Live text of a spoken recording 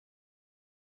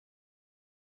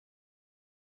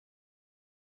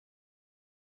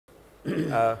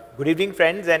Good evening,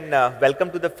 friends, and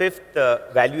welcome to the fifth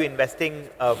Value Investing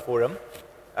Forum.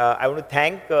 I want to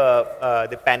thank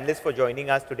the panelists for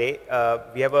joining us today.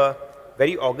 We have a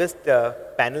very august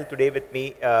panel today with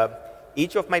me.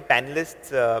 Each of my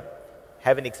panelists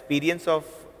have an experience of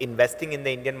investing in the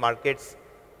Indian markets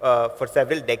for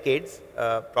several decades,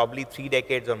 probably 3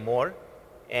 decades or more.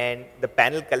 And the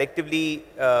panel collectively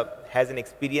has an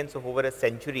experience of over a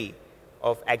century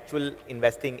of actual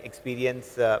investing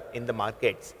experience in the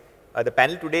markets. The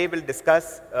panel today will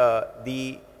discuss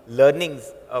the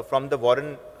learnings from the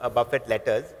Warren Buffett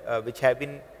letters, which have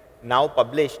been now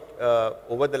published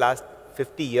over the last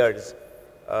 50 years.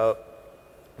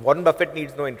 Warren Buffett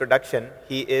needs no introduction.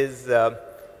 He is the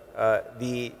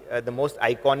most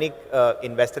iconic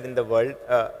investor in the world,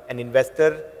 an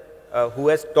investor who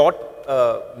has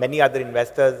taught many other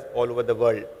investors all over the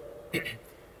world.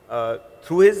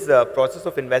 Through his process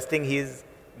of investing, he's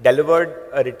delivered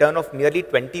a return of nearly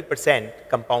 20%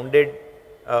 compounded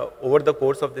over the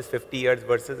course of this 50 years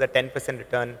versus a 10%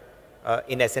 return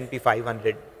in S&P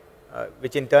 500,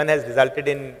 which in turn has resulted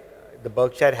in the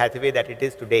Berkshire Hathaway that it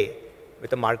is today,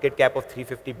 with a market cap of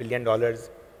 $350 billion,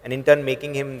 and in turn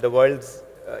making him the world's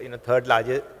third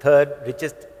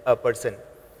richest person.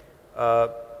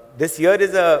 This year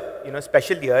is a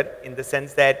special year in the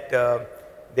sense that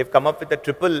they've come up with a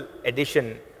triple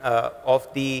edition of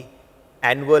the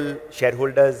annual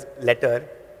shareholders letter,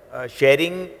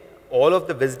 sharing all of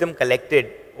the wisdom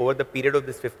collected over the period of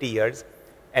this 50 years,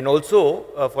 and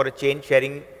also for a change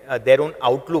sharing their own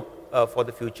outlook for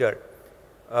the future.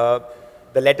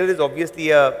 The letter is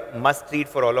obviously a must read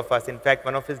for all of us. In fact,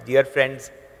 one of his dear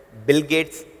friends, Bill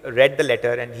Gates, read the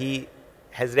letter, and he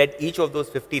has read each of those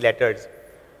 50 letters,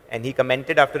 and he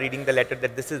commented after reading the letter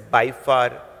that this is by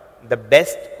far the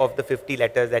best of the 50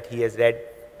 letters that he has read,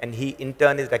 and he in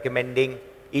turn is recommending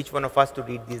each one of us to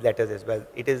read these letters as well.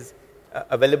 It is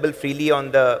available freely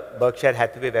on the Berkshire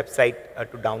Hathaway website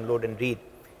to download and read.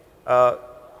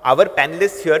 Our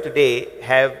panelists here today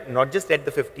have not just read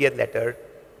the 50th letter,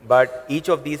 but each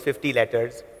of these 50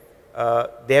 letters.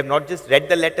 They have not just read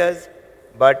the letters,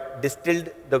 but distilled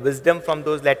the wisdom from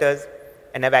those letters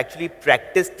and have actually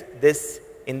practiced this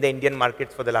in the Indian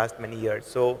markets for the last many years.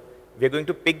 So we are going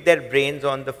to pick their brains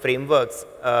on the frameworks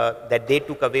that they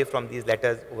took away from these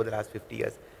letters over the last 50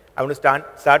 years. I want to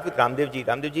start with Raamdeo ji.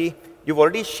 Raamdeo ji, you've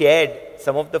already shared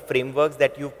some of the frameworks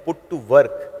that you've put to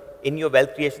work in your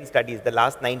wealth creation studies, the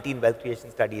last 19 wealth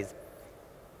creation studies.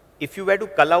 If you were to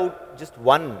cull out just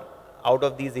one out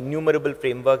of these innumerable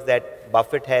frameworks that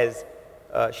Buffett has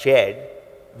shared,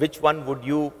 which one would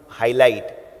you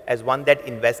highlight as one that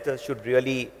investors should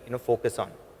really focus on?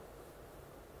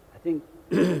 I think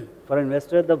for an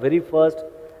investor, the very first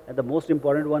and the most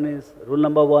important one is rule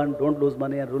number 1, don't lose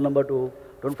money, and rule number 2,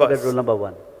 don't forget rule number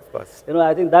 1. Of course.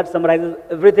 I think that summarizes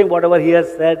everything, whatever he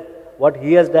has said, what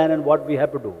he has done, and what we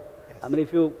have to do. Yes. I mean,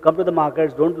 if you come to the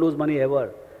markets, don't lose money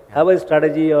ever. Yeah. Have a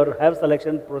strategy or have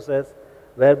selection process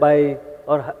whereby,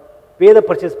 or pay the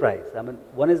purchase price. I mean,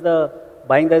 one is the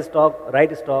buying the stock,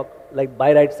 right stock, like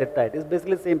buy right, sit tight. It's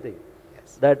basically the same thing.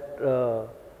 Yes. That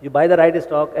you buy the right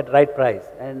stock at right price,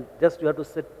 and just you have to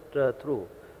sit through.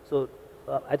 So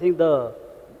I think though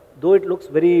it looks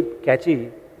very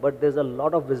catchy, but there's a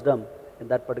lot of wisdom in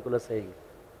that particular saying.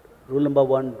 Rule number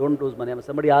 1, don't lose money. I mean,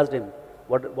 somebody asked him,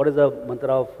 what is the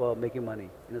mantra of making money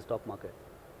in the stock market?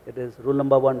 It is rule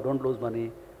number 1, don't lose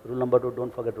money. Rule number 2,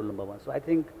 don't forget rule number 1. So I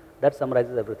think that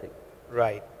summarizes everything.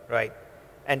 Right, right.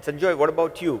 And Sanjoy, what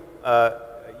about you?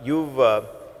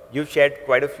 You've shared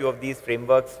quite a few of these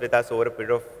frameworks with us over a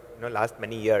period of last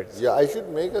many years. Yeah, I should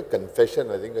make a confession.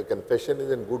 I think a confession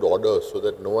is in good order so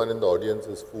that no one in the audience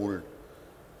is fooled.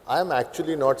 I am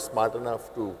actually not smart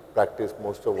enough to practice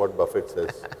most of what Buffett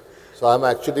says. So I'm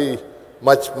actually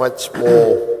much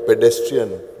more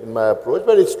pedestrian in my approach.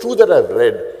 But it's true that I've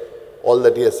read all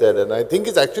that he has said, and I think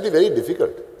it's actually very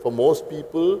difficult for most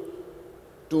people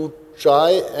to try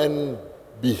and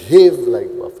behave like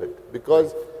Buffett,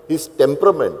 because his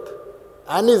temperament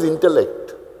and his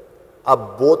intellect are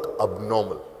both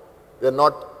abnormal. They're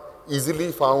not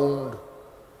easily found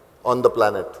on the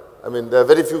planet. I mean, there are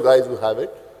very few guys who have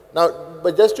it. Now,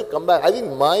 but just to come back, I think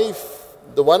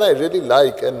the one I really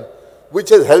like, and which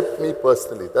has helped me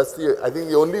personally, that's I think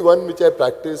the only one which I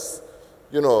practice,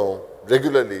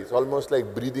 regularly. It's almost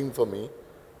like breathing for me.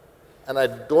 And I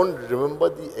don't remember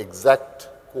the exact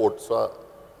quote,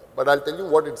 but I'll tell you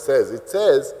what it says. It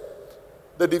says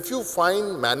that if you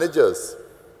find managers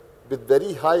with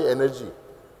very high energy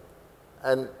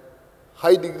and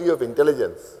high degree of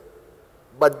intelligence,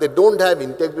 but they don't have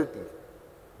integrity,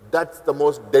 that's the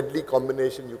most deadly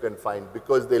combination you can find,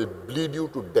 because they'll bleed you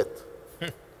to death.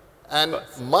 And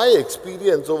my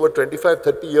experience over 25,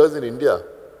 30 years in India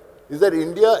is that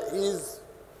India is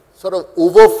sort of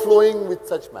overflowing with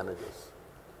such managers.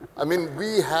 I mean,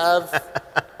 we have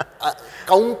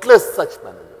countless such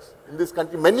managers in this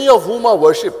country, many of whom are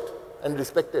worshipped and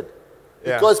respected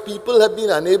because people have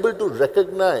been unable to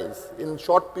recognize in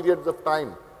short periods of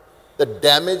time the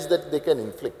damage that they can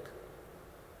inflict.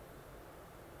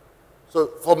 So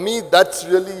for me, that's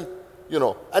really,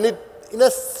 and it, in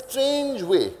a strange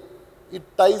way, it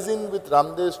ties in with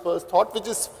Raamdeo's first thought, which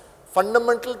is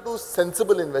fundamental to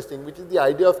sensible investing, which is the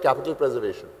idea of capital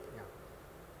preservation.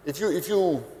 If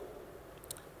you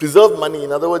preserve money,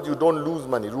 in other words, you don't lose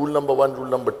money, rule number 1, rule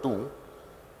number 2,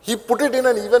 he put it in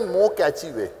an even more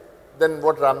catchy way than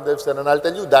what Raamdeo said, and I'll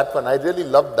tell you that one. I really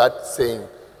love that saying.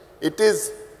 It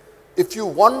is, if you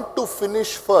want to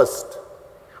finish first,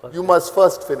 you must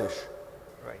first finish.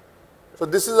 Right. So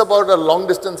this is about a long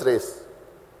distance race.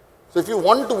 So if you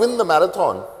want to win the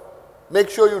marathon, make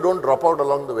sure you don't drop out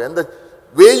along the way. And the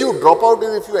way you drop out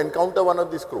is if you encounter one of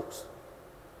these crooks.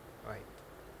 Right.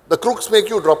 The crooks make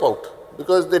you drop out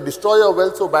because they destroy your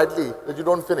wealth so badly that you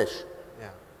don't finish.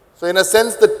 Yeah. So in a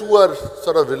sense, the two are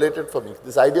sort of related for me.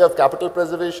 This idea of capital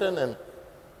preservation and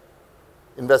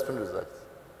investment results.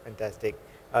 Fantastic.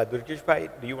 Durgesh bhai,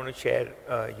 do you want to share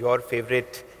your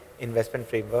favorite investment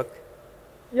framework?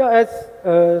 Yeah, as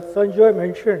Sanjoy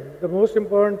mentioned, the most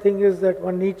important thing is that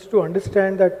one needs to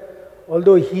understand that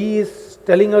although he is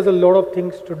telling us a lot of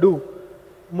things to do,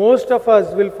 most of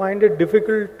us will find it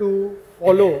difficult to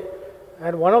follow.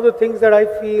 And one of the things that I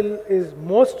feel is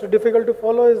most difficult to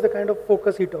follow is the kind of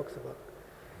focus he talks about.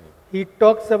 He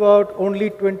talks about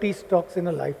only 20 stocks in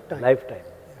a lifetime.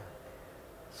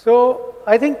 So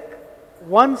I think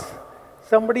once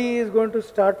somebody is going to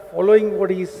start following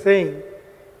what he is saying,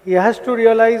 he has to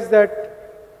realize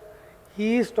that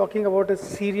he is talking about a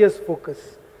serious focus.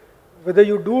 Whether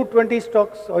you do 20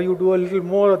 stocks or you do a little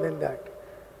more than that.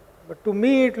 But to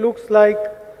me it looks like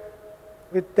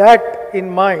with that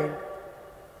in mind,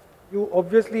 you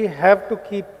obviously have to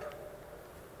keep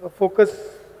a focus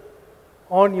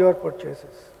on your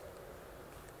purchases.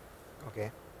 Okay.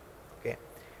 Okay.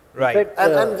 Right. In fact,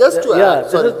 And just to add,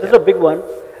 this is a big one.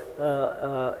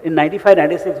 In 95,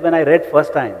 96, when I read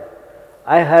first time,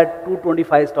 I had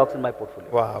 225 stocks in my portfolio.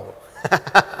 Wow.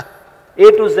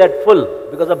 A to Z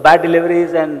full because of bad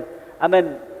deliveries, and I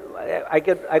mean, I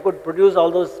could produce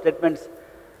all those statements.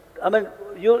 I mean,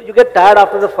 you get tired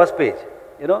after the first page,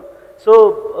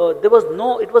 So there was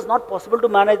no, it was not possible to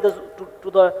manage this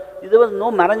there was no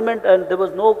management, and there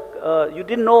was no, you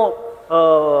didn't know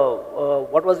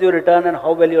what was your return and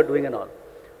how well you are doing and all.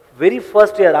 Very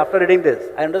first year after reading this,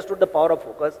 I understood the power of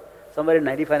focus somewhere in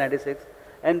 95, 96,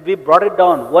 and we brought it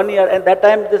down 1 year, and that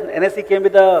time this NSE came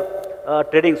with the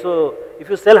trading. So if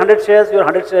you sell 100 shares, your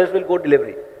 100 shares will go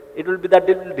delivery. It will be that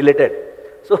deleted.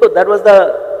 So that was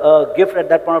the gift at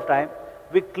that point of time.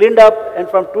 We cleaned up, and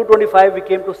from 225 we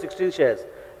came to 16 shares.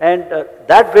 And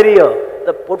that very year,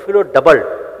 the portfolio doubled.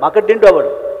 Market didn't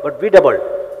double, but we doubled.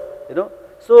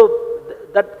 So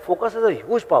that focus has a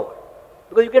huge power.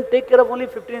 Because you can take care of only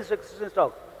 15, 16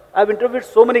 stocks. I've interviewed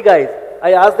so many guys.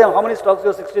 I asked them, how many stocks? You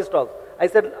have 60 stocks. I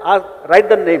said, write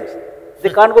the names. They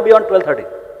can't go beyond 12, 13.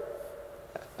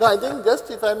 No, I think just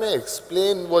if I may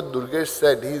explain what Durgesh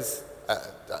said, it's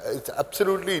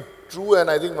absolutely true, and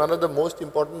I think one of the most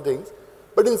important things.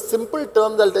 But in simple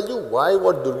terms, I'll tell you why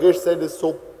what Durgesh said is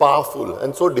so powerful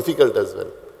and so difficult as well.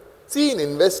 See, in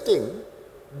investing,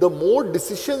 the more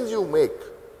decisions you make,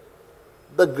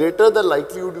 the greater the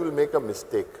likelihood you will make a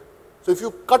mistake. So if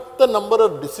you cut the number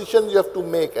of decisions you have to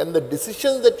make, and the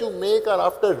decisions that you make are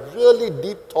after really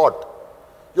deep thought,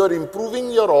 you're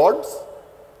improving your odds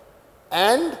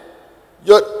and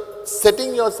you're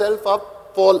setting yourself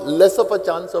up for less of a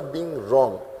chance of being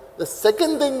wrong. The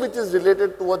second thing which is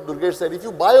related to what Durgesh said, if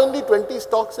you buy only 20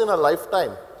 stocks in a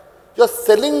lifetime, your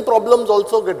selling problems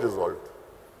also get resolved.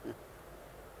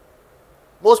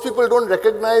 Most people don't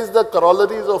recognize the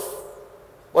corollaries of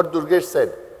what Durgesh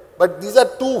said. But these are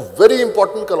two very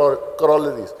important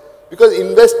corollaries. Because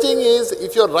investing is,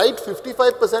 if you're right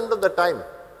 55% of the time,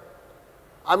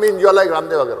 I mean, you're like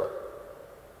Raamdeo Agarwal.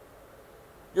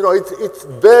 It's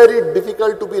very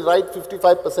difficult to be right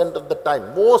 55% of the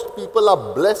time. Most people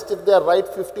are blessed if they are right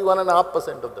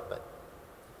 51.5% of the time.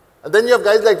 And then you have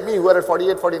guys like me who are at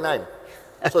 48, 49.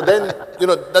 So then,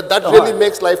 that really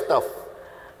makes life tough.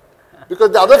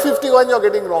 Because the other 51 you're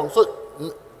getting wrong.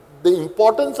 So the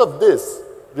importance of this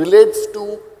relates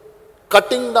to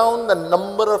cutting down the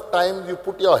number of times you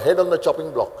put your head on the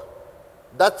chopping block.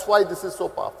 That's why this is so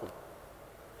powerful.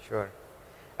 Sure.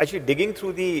 Actually, digging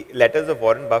through the letters of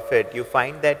Warren Buffett, you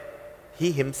find that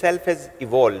he himself has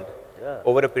evolved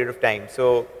over a period of time.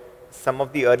 So some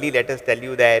of the early letters tell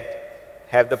you that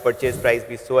have the purchase price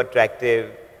be so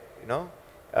attractive, you know.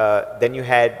 Then you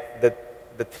had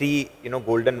the three, you know,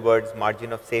 golden words: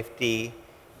 margin of safety,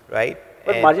 right?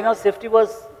 But and margin of safety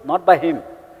was not by him.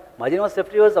 Margin of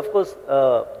safety was, of course,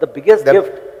 the biggest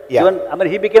gift. Yeah. Even, I mean,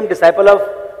 he became disciple of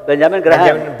Benjamin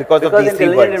Graham because of these in three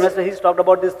Intelligent words. Investor, he's talked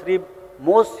about these three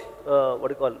most,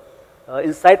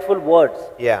 insightful words.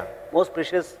 Yeah. Most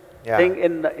precious Yeah. thing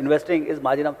in investing is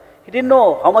margin of. He didn't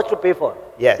know how much to pay for.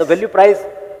 Yes. The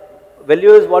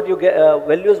value is what you get.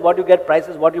 Value is what you get. Price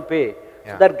is what you pay.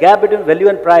 Yeah. So that gap between value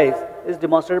and price is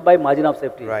demonstrated by margin of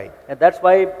safety. Right. And that's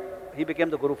why he became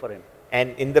the guru for him.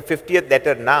 And in the 50th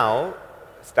letter now,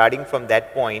 starting from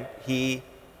that point, he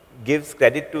gives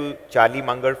credit to Charlie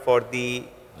Munger for the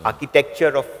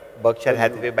architecture of Berkshire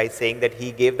Hathaway by saying that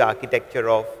he gave the architecture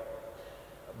of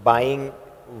buying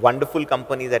wonderful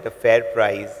companies at a fair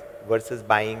price versus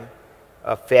buying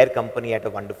a fair company at a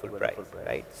wonderful price,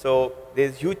 right? So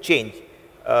there's huge change.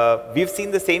 We've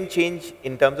seen the same change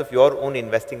in terms of your own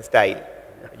investing style.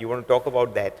 You want to talk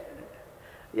about that?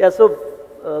 Yeah, so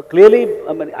clearly,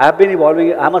 I mean, I've been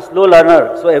evolving. I'm a slow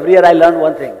learner, so every year I learn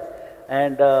one thing.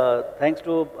 And thanks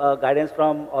to guidance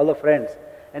from all the friends.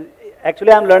 And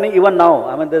actually, I'm learning even now.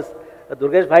 I mean, this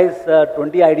Durgesh Bhai's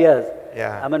 20 ideas.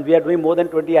 Yeah. I mean, we are doing more than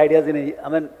 20 ideas in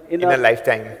a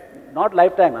lifetime. Not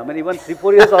lifetime. I mean, even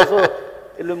 3-4 years also,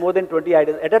 it will be more than 20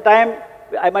 ideas. At a time,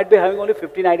 I might be having only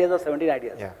 15 ideas or 17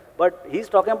 ideas. Yeah. But he's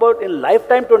talking about in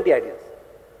lifetime 20 ideas.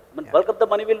 I mean, bulk of the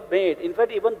money will be made. In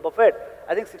fact, even Buffett,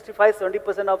 I think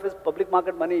 65-70% of his public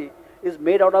market money is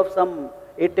made out of some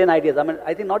 8-10 ideas. I mean,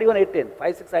 I think not even 8-10,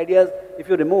 5-6 ideas. If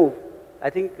you remove, I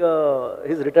think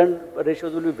his return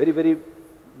ratios will be very, very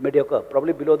mediocre,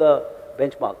 probably below the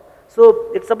benchmark.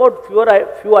 So it's about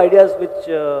few ideas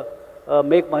which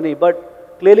make money.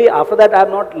 But clearly, after that, I have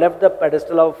not left the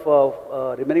pedestal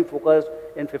of remaining focused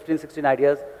in 15-16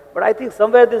 ideas. But I think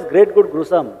somewhere this great good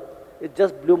gruesome, it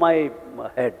just blew my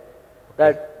head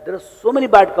that there are so many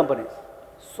bad companies,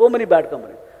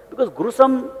 because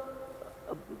gruesome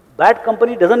bad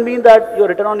company doesn't mean that your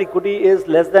return on equity is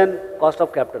less than cost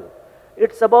of capital.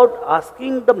 It's about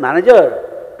asking the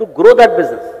manager to grow that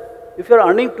business. If you're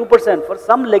earning 2%, for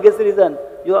some legacy reason,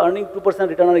 you're earning 2%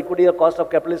 return on equity, your cost of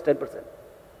capital is 10%.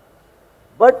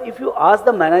 But if you ask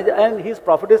the manager, and his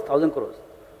profit is 1,000 crores,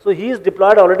 so he is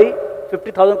deployed already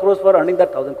 50,000 crores for earning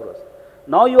that 1,000 crores.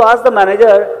 Now you ask the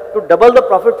manager to double the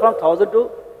profit from 1,000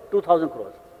 to 2,000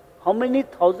 crores. How many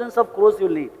thousands of crores you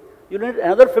need? You need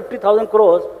another 50,000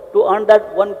 crores to earn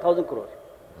that 1,000 crores.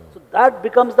 So that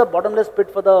becomes the bottomless pit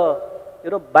for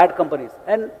the bad companies.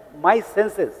 And my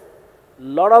sense is,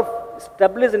 lot of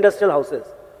established industrial houses,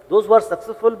 those who are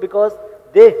successful because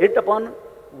they hit upon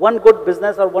one good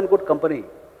business or one good company,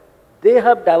 they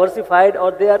have diversified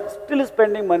or they are still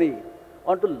spending money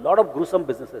onto a lot of gruesome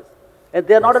businesses. And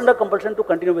they are not under compulsion to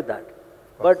continue with that.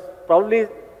 But probably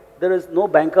there is no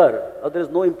banker or there is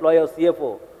no employee or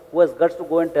CFO who has guts to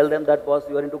go and tell them that, boss,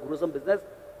 you are into gruesome business,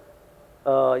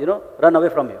 run away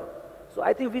from here. So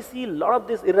I think we see a lot of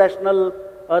these irrational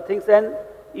things, and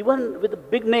even with the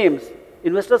big names,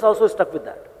 investors also stuck with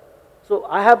that. So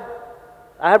I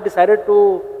have decided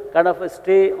to kind of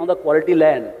stay on the quality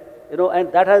lane,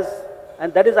 and that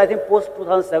is I think post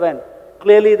 2007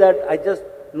 clearly that I just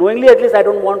knowingly at least I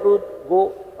don't want to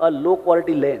go a low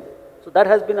quality lane. So that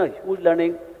has been a huge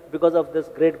learning because of this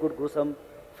great good gruesome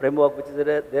framework which is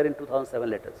there in 2007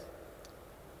 letters.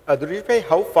 Durgesh bhai,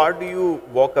 how far do you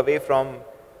walk away from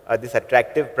this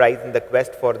attractive price in the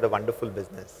quest for the wonderful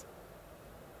business?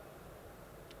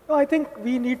 No, I think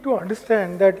we need to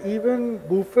understand that even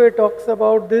Buffett talks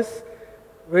about this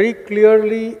very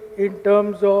clearly in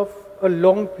terms of a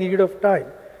long period of time.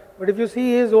 But if you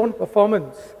see his own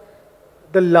performance,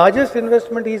 the largest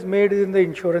investment he's made is in the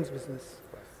insurance business.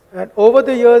 And over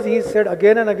the years, he's said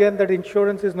again and again that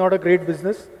insurance is not a great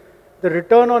business. The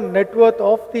return on net worth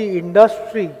of the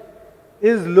industry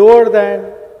is lower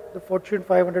than the Fortune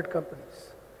 500 companies.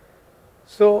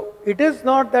 So it is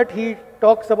not that he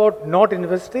talks about not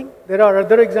investing. There are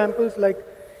other examples like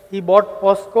he bought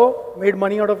POSCO, made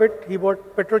money out of it. He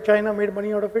bought PetroChina, made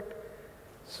money out of it.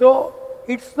 So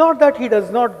it's not that he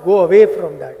does not go away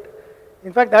from that.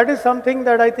 In fact, that is something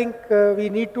that I think we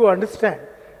need to understand.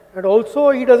 And also,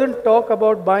 he doesn't talk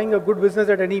about buying a good business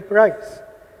at any price.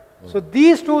 So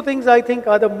these two things, I think,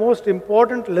 are the most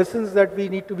important lessons that we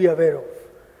need to be aware of.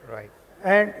 Right.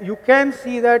 And you can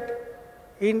see that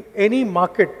in any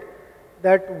market,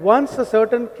 that once a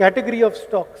certain category of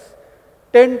stocks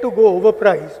tend to go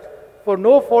overpriced for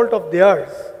no fault of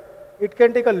theirs, it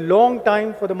can take a long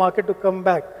time for the market to come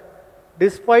back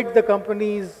despite the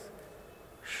companies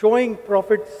showing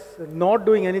profits, not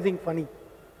doing anything funny.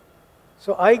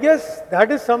 So I guess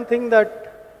that is something that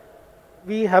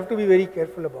we have to be very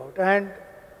careful about. And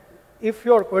if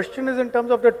your question is in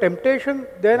terms of the temptation,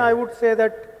 then I would say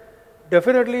that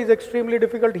definitely is extremely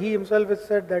difficult. He himself has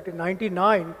said that in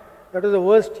 '99, that was the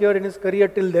worst year in his career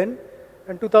till then.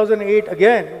 And 2008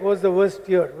 again was the worst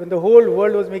year. When the whole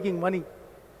world was making money,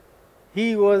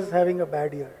 he was having a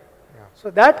bad year. Yeah.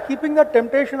 So that keeping that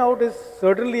temptation out is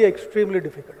certainly extremely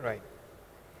difficult. Right.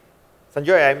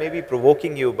 Sanjoy, I may be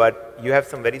provoking you, but you have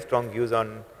some very strong views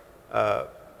on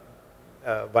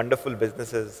wonderful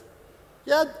businesses.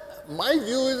 Yeah, my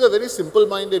view is a very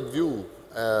simple-minded view.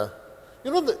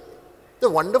 You know, the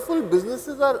wonderful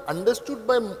businesses are understood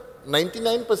by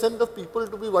 99% of people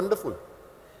to be wonderful.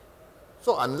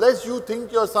 So unless you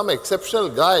think you're some exceptional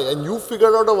guy and you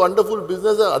figured out a wonderful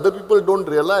business that other people don't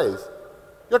realize,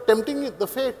 you're tempting the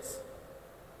fates.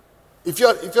 If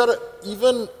you're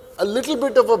even a little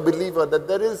bit of a believer that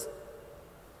there is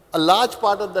a large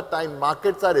part of the time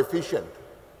markets are efficient,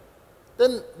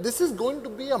 then this is going to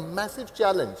be a massive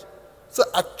challenge. So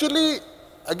actually,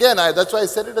 again, that's why I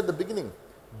said it at the beginning,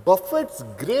 Buffett's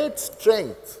great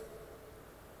strength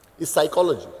is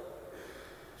psychology.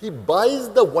 He buys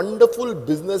the wonderful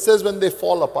businesses when they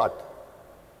fall apart.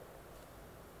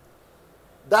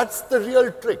 That's the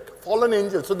real trick, fallen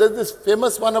angel. So there's this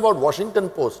famous one about Washington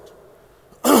Post.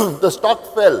 The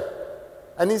stock fell.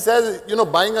 And he says, you know,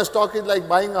 buying a stock is like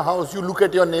buying a house. You look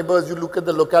at your neighbors, you look at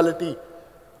the locality.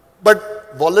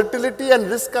 But volatility and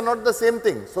risk are not the same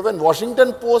thing. So when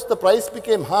Washington Post, the price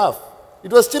became half,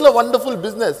 it was still a wonderful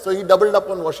business. So he doubled up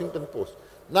on Washington Post.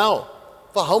 Now,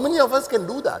 for how many of us can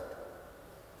do that?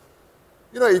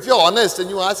 You know, if you're honest and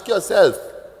you ask yourself,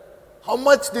 how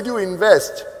much did you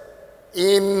invest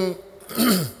in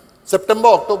September,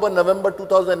 October, November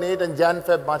 2008 and Jan,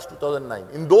 Feb, March 2009?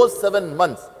 In those 7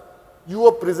 months, you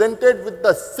were presented with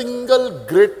the single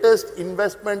greatest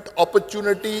investment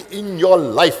opportunity in your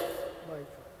life.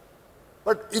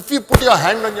 But if you put your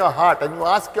hand on your heart and you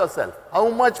ask yourself, how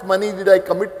much money did I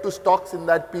commit to stocks in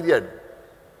that period?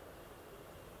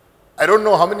 I don't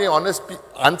know how many honest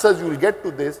answers you will get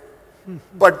to this,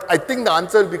 but I think the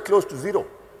answer will be close to zero.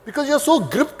 Because you're so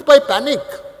gripped by panic.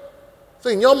 So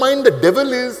in your mind, the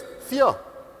devil is fear.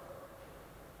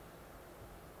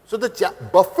 So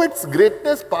Buffett's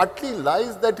greatness partly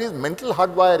lies that his mental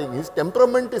hardwiring, his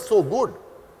temperament is so good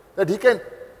that he can,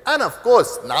 and of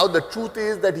course, now the truth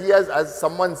is that he has, as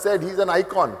someone said, he's an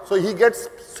icon. So he gets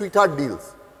sweetheart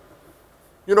deals.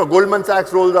 You know, Goldman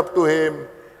Sachs rolls up to him.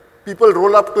 People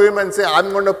roll up to him and say,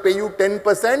 I'm going to pay you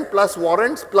 10% plus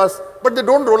warrants plus, but they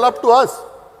don't roll up to us.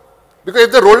 Because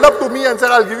if they rolled up to me and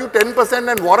said, I'll give you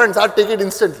 10% and warrants, I'll take it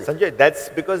instantly. Sanjoy, that's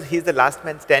because he's the last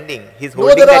man standing. He's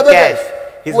holding that cash.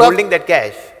 He's holding that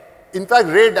cash. In fact,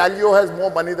 Ray Dalio has more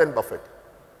money than Buffett.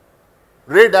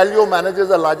 Ray Dalio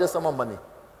manages a larger sum of money.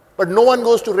 But no one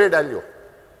goes to Ray Dalio.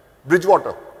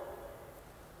 Bridgewater.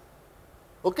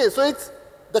 Okay, so it's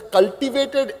the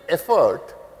cultivated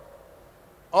effort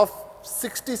of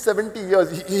 60, 70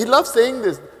 years. He loves saying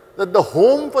this, that the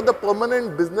home for the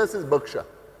permanent business is Berkshire.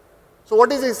 So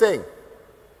what is he saying?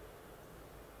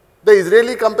 The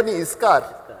Israeli company Iskar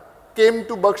came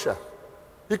to Berkshire.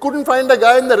 He couldn't find a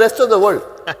guy in the rest of the world.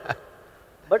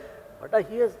 But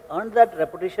he has earned that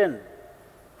reputation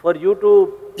for you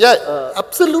to... Yeah,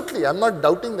 absolutely. I'm not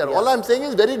doubting that. Yeah. All I'm saying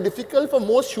is very difficult for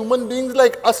most human beings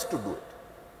like us to do it.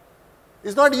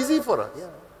 It's not easy for us. Yeah.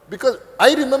 Because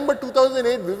I remember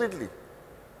 2008 vividly.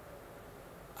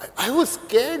 I was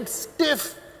scared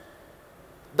stiff.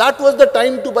 That was the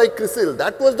time to buy Crisil.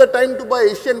 That was the time to buy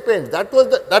Asian Paints. That's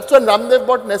when Raamdeo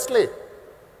bought Nestle.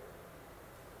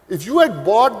 If you had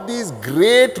bought these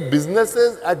great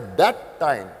businesses at that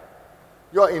time,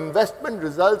 your investment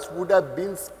results would have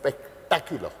been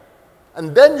spectacular.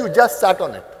 And then you just sat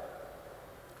on it.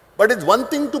 But it's one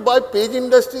thing to buy Page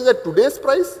Industries at today's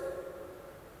price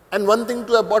and one thing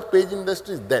to have bought Page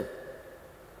Industries then.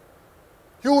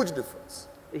 Huge difference.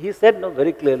 He said no,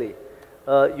 very clearly,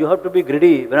 you have to be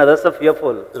greedy when others are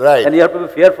fearful. Right. And you have to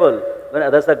be fearful when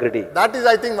others are greedy. That is,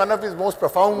 I think, one of his most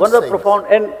profound One of the profound,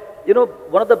 and you know,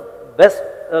 one of the best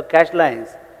cash lines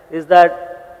is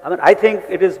that, I mean, I think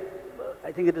it is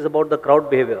about the crowd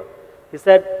behavior. He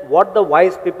said, what the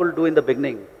wise people do in the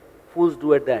beginning, fools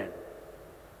do at the end.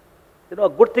 You know, a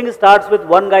good thing starts with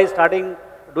one guy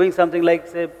doing something like,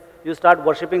 say, you start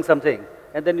worshipping something,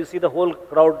 and then you see the whole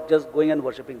crowd just going and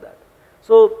worshipping that.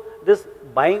 So this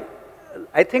buying,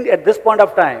 I think at this point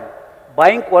of time,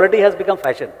 buying quality has become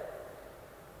fashion.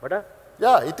 What?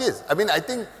 Yeah, it is. I mean, I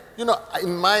think you know,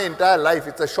 in my entire life,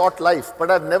 it's a short life, but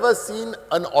I've never seen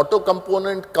an auto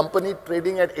component company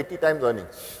trading at 80 times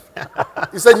earnings.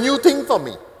 It's a new thing for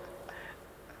me.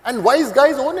 And wise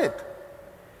guys own it.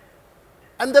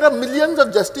 And there are millions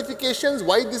of justifications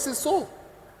why this is so.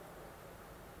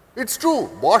 It's true,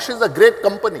 Bosch is a great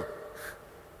company.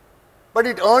 But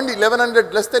it earned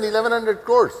less than 1100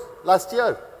 crores last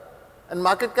year. And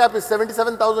market cap is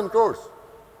 77,000 crores.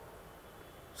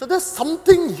 So there's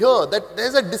something here that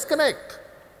there's a disconnect.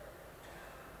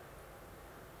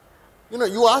 You know,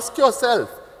 you ask yourself,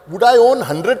 would I own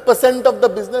 100% of the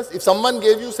business? If someone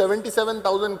gave you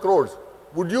 77,000 crores,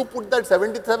 would you put that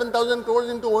 77,000 crores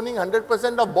into owning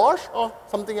 100% of Bosch or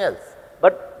something else?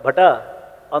 But Bhatta,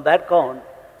 on that count,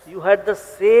 you had the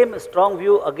same strong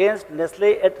view against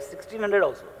Nestle at 1600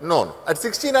 also. No, no. At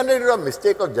 1600, it was a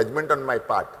mistake of judgment on my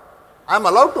part. I'm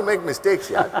allowed to make mistakes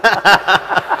here.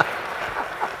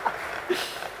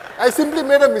 I simply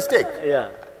made a mistake. Yeah.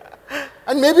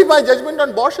 And maybe my judgment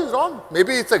on Bosch is wrong.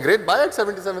 Maybe it's a great buy at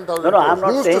 77,000. No, I'm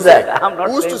not saying that. I'm not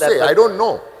Who's saying to that, say? I don't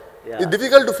know. Yeah. It's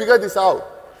difficult to figure this out.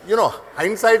 You know,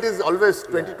 hindsight is always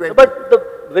 20/20. Yeah. But the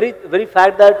very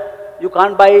fact that you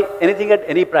can't buy anything at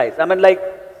any price. I mean, like,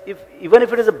 even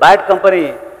if it is a bad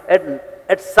company,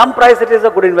 at some price it is a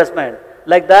good investment.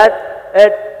 Like that,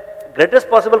 at greatest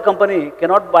possible company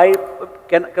cannot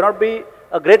be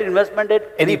a great investment at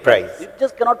Any price. You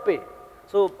just cannot pay.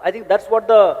 So I think that's what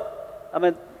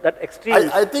that extreme.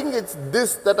 I think it's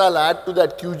this that I'll add to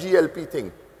that QGLP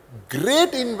thing.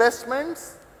 Great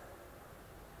investments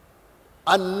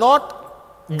are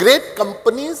not, great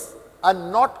companies are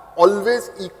not always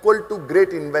equal to great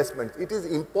investments. It is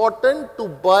important to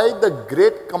buy the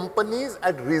great companies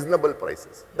at reasonable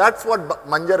prices. That's what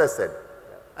Manjar has said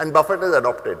and Buffett has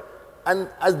adopted. And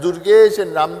as Durgesh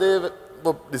and Raamdeo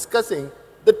were discussing,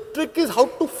 the trick is how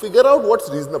to figure out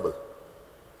what's reasonable.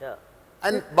 Yeah.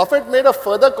 And Buffett made a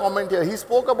further comment here. He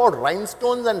spoke about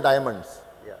rhinestones and diamonds.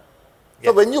 Yeah.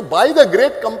 So when you buy the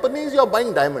great companies, you're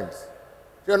buying diamonds.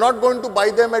 You're not going to buy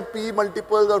them at PE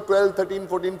multiples of 12, 13,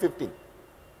 14, 15.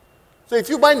 So if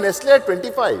you buy Nestle at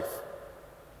 25,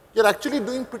 you're actually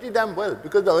doing pretty damn well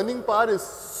because the earning power is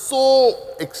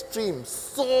so extreme,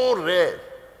 so rare.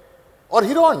 Or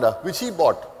Hero Honda, which he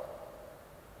bought.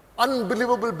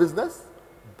 Unbelievable business,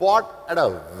 bought at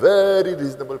a very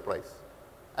reasonable price.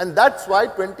 And that's why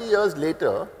 20 years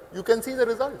later, you can see the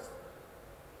results.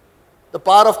 The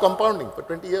power of compounding for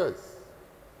 20 years.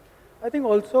 I think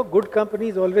also good company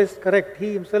is always correct.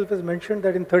 He himself has mentioned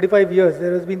that in 35 years,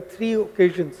 there has been 3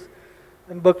 occasions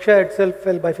when Berkshire itself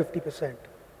fell by 50%.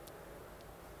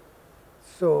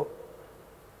 So,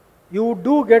 you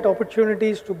do get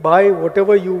opportunities to buy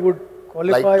whatever you would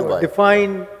qualify or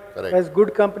define as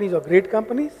good companies or great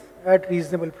companies at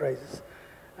reasonable prices.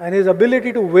 And his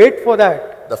ability to wait for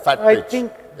that, I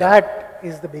think that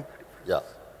is the big difference. Yeah.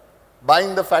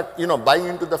 Buying the fat, buying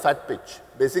into the fat pitch.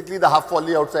 Basically the half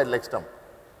volley outside leg stump.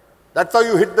 That's how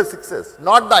you hit the sixes,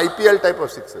 not the IPL type of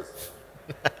sixes.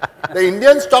 The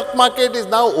Indian stock market is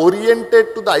now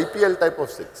oriented to the IPL type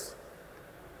of six.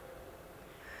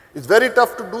 It's very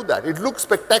tough to do that. It looks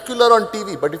spectacular on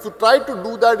TV, but if you try to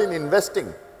do that in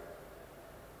investing,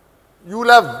 you will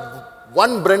have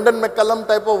one Brendan McCullum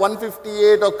type of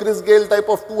 158 or Chris Gale type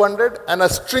of 200 and a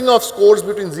string of scores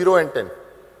between 0 and 10.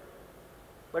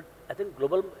 But I think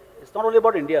global, it's not only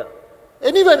about India.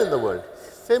 Anywhere in the world.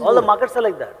 Same All the markets are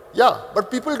like that. Yeah,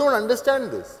 but people don't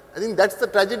understand this. I think that's the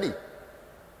tragedy.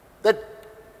 That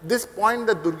this point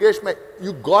that Durgesh made,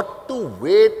 you got to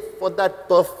wait for that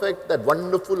perfect, that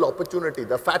wonderful opportunity,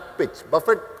 the fat pitch.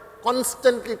 Buffett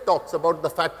constantly talks about the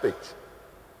fat pitch.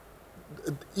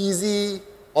 Easy,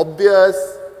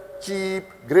 obvious, cheap,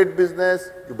 great business,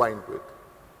 you buy into it.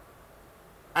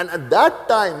 And at that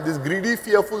time, this greedy,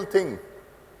 fearful thing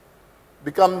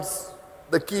becomes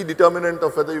the key determinant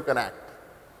of whether you can act.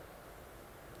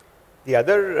 The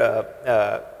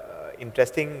other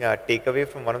interesting takeaway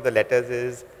from one of the letters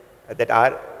is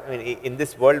that in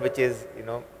this world which is,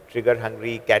 trigger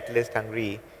hungry, catalyst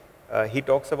hungry, he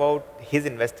talks about his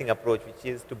investing approach, which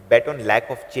is to bet on lack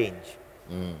of change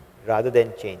rather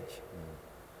than change.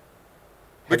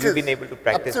 Have you been able to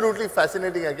practice? Absolutely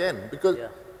fascinating again, because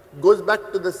it goes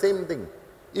back to the same thing.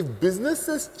 If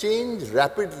businesses change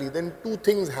rapidly, then 2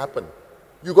 things happen.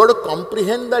 You got to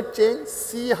comprehend that change,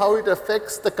 see how it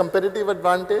affects the competitive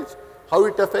advantage, how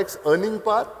it affects earning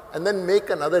power, and then make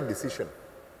another decision.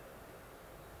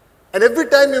 And every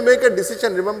time you make a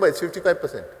decision, remember it's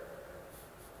 55%.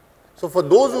 So for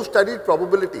those who studied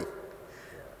probability,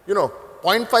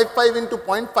 0.55 into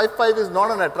 0.55 is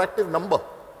not an attractive number.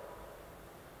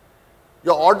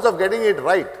 Your odds of getting it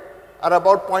right are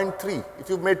about 0.3 if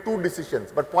you've made 2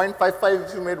 decisions, but 0.55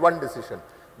 if you made 1 decision.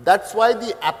 That's why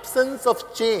the absence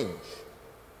of change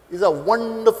is a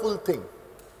wonderful thing.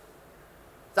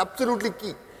 It's absolutely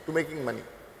key to making money.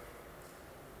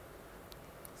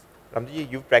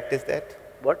 Raamdeo, you've practiced that?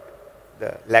 What?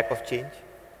 The lack of change?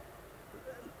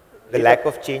 The lack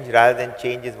of change rather than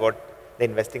change is what the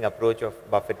investing approach of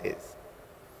Buffett is.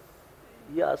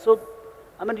 Yeah, so,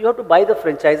 I mean, you have to buy the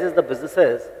franchises, the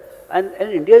businesses, and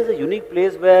India is a unique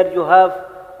place where you have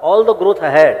all the growth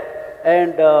ahead,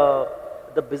 and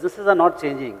the businesses are not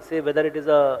changing. Say whether it is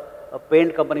a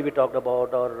paint company we talked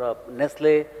about or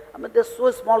Nestle. I mean, they're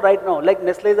so small right now. Like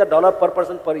Nestle is $1 per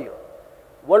person per year.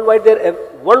 Worldwide, their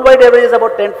worldwide average is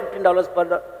about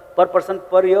 $10–15 per person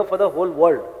per year for the whole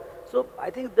world. So I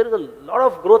think there is a lot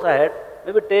of growth ahead,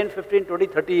 maybe 10, 15, 20,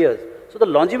 30 years. So the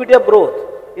longevity of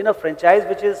growth in a franchise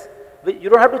you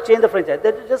don't have to change the franchise.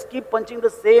 They just keep punching the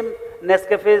same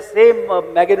Nescafe, same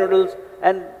Maggi noodles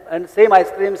and same ice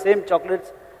cream, same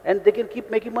chocolates, and they can keep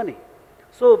making money.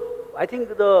 So I think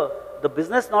the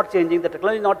business not changing, the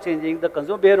technology not changing, the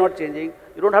consumer behavior not changing.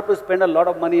 You don't have to spend a lot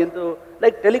of money into,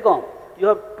 like telecom. You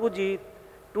have 2G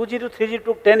to 3G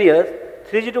took 10 years,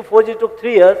 3G to 4G took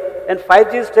 3 years, and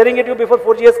 5G is staring at you before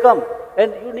 4G has come.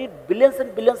 And you need billions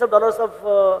and billions of dollars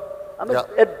of,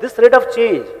 at this rate of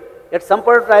change. At some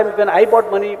point of time, when I bought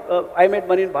money, I made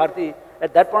money in Bharti.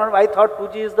 At that point, I thought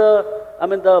 2G is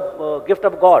the gift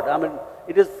of God. I mean,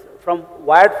 it is from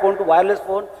wired phone to wireless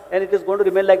phone, and it is going to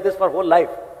remain like this for whole life.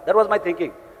 That was my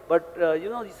thinking. But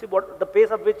you see what the pace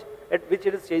of at which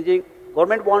it is changing.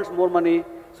 Government wants more money.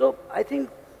 So I think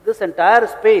this entire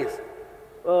space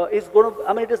is going to.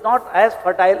 I mean, it is not as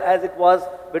fertile as it was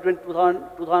between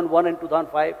 2001 and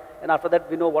 2005. And after that,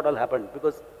 we know what all happened,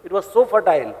 because it was so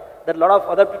fertile that a lot of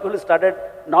other people who started,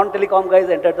 non-telecom guys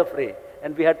entered the fray,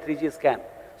 and we had 3G scam.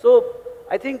 So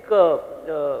I think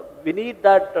we need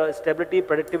that stability,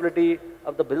 predictability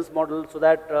of the business model, so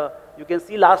that you can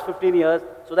see last 15 years,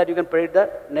 so that you can predict the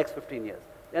next 15 years.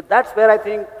 And that's where I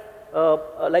think,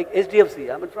 like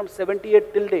HDFC, I mean, from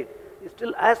 78 till date, is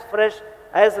still as fresh,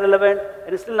 as relevant,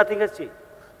 and still nothing has changed.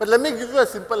 But let me give you a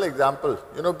simple example,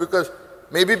 because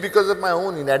maybe because of my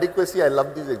own inadequacy, I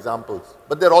love these examples,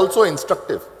 but they're also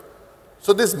instructive.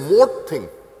 So this moat thing,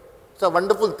 it's a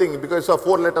wonderful thing because it's a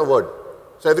 4-letter word.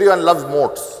 So everyone loves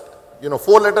moats.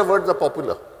 4-letter words are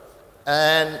popular.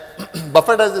 And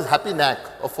Buffett has this happy knack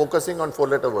of focusing on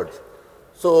 4-letter words.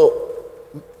 So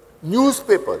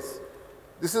newspapers,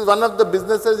 this is one of the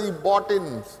businesses he bought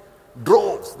in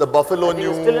droves, the Buffalo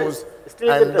News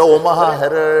and the Omaha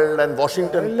Herald and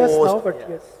Washington Post. Now, but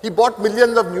yes. He bought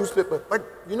millions of newspapers. But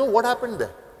you know what happened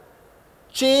there?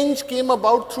 Change came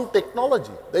about through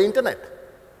technology, the internet.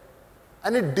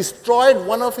 And it destroyed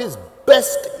one of his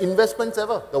best investments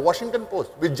ever, the Washington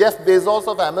Post, which Jeff Bezos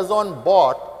of Amazon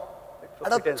bought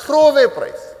at a throwaway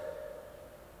price.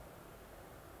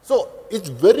 So it's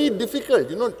very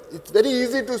difficult, it's very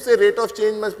easy to say rate of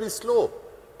change must be slow.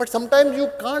 But sometimes you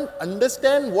can't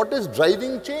understand what is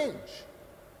driving change.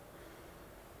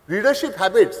 Readership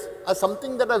habits are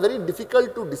something that are very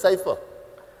difficult to decipher.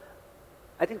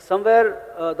 I think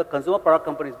somewhere the consumer product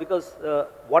companies, because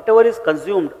whatever is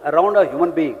consumed around a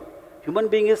human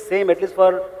being is same at least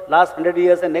for last 100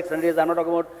 years and next 100 years. I'm not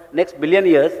talking about next billion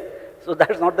years. So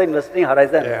that's not the investing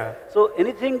horizon. Yeah. So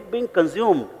anything being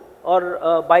consumed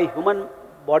or by human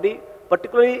body,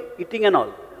 particularly eating and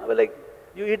all, like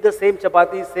you eat the same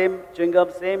chapati, same chewing gum,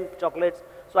 same chocolates.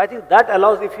 So I think that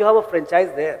allows, if you have a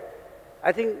franchise there,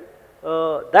 I think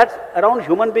that's around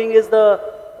human being is the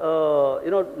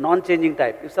non-changing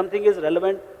type. If something is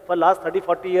relevant for last 30,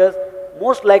 40 years,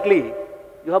 most likely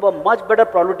you have a much better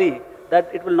probability that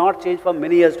it will not change for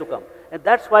many years to come. And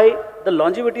that's why the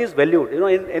longevity is valued.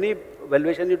 In any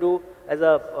valuation you do as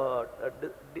a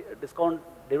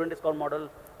dividend discount model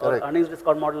or earnings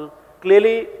discount model,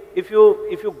 clearly if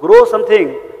you grow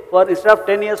something for instead of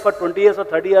 10 years, for 20 years or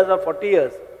 30 years or 40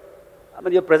 years, I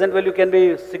mean your present value can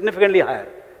be significantly higher.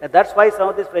 And that's why some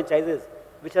of these franchises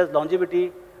which has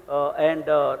longevity and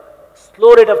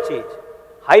slow rate of change,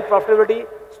 high profitability,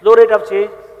 slow rate of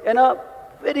change, in a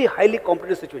very highly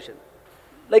competitive situation.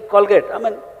 Like Colgate, I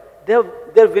mean,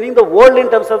 they're winning the world in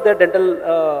terms of their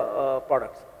dental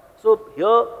products. So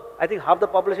here, I think half the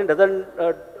population doesn't,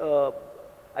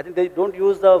 I think they don't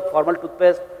use the formal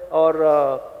toothpaste,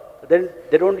 or then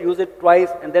they don't use it twice,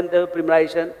 and then the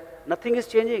premiumization. Nothing is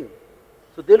changing.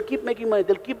 So they'll keep making money,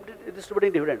 they'll keep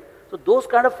distributing dividend. So those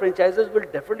kind of franchises will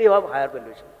definitely have higher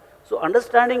valuation. So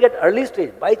understanding at early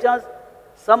stage, by chance,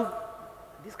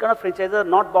 these kind of franchises are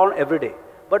not born every day.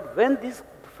 But when these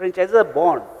franchises are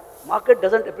born, market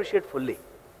doesn't appreciate fully.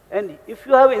 And if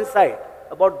you have insight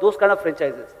about those kind of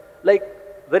franchises, like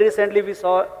very recently we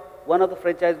saw one of the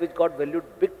franchise which got valued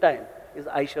big time is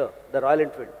Aisha, the Royal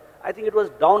Enfield. I think it was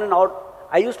down and out.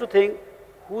 I used to think,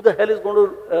 who the hell is going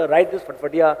to ride this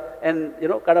Bhattacharyya and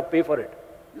kind of pay for it?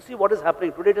 You see what is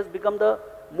happening today. It has become the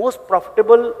most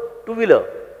profitable two-wheeler,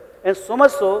 and so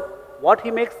much so, what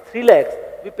he makes 3 lakhs,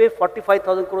 we pay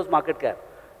 45,000 crores market cap.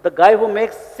 The guy who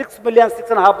makes 6 million,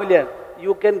 6.5 million,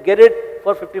 you can get it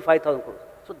for 55,000 crores.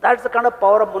 So that's the kind of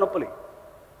power of monopoly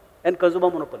and consumer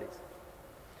monopolies.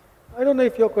 I don't know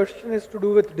if your question is to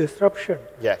do with disruption.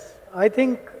 Yes. I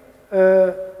think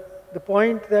the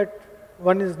point that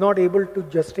one is not able to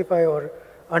justify or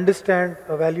understand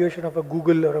a valuation of a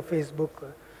Google or a Facebook,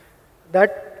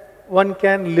 that one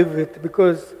can live with,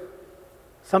 because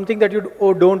something that you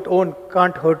don't own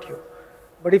can't hurt you.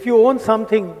 But if you own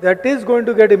something that is going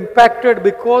to get impacted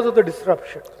because of the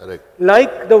disruption, Correct.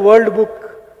 like the World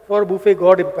Book for Buffet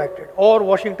got impacted, or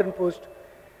Washington Post,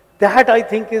 that I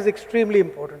think is extremely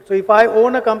important. So if I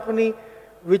own a company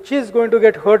which is going to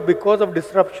get hurt because of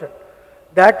disruption,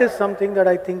 that is something that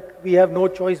I think we have no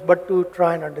choice but to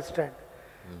try and understand.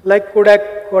 Like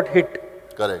Kodak got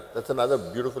hit. Correct. That's another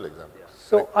beautiful example.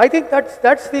 So Correct. I think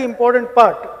that's the important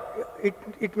part.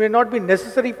 It may not be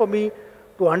necessary for me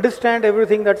to understand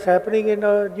everything that's happening in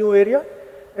a new area.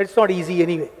 It's not easy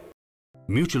anyway.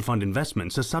 Mutual fund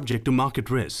investments are subject to market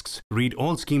risks. Read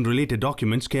all scheme-related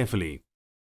documents carefully.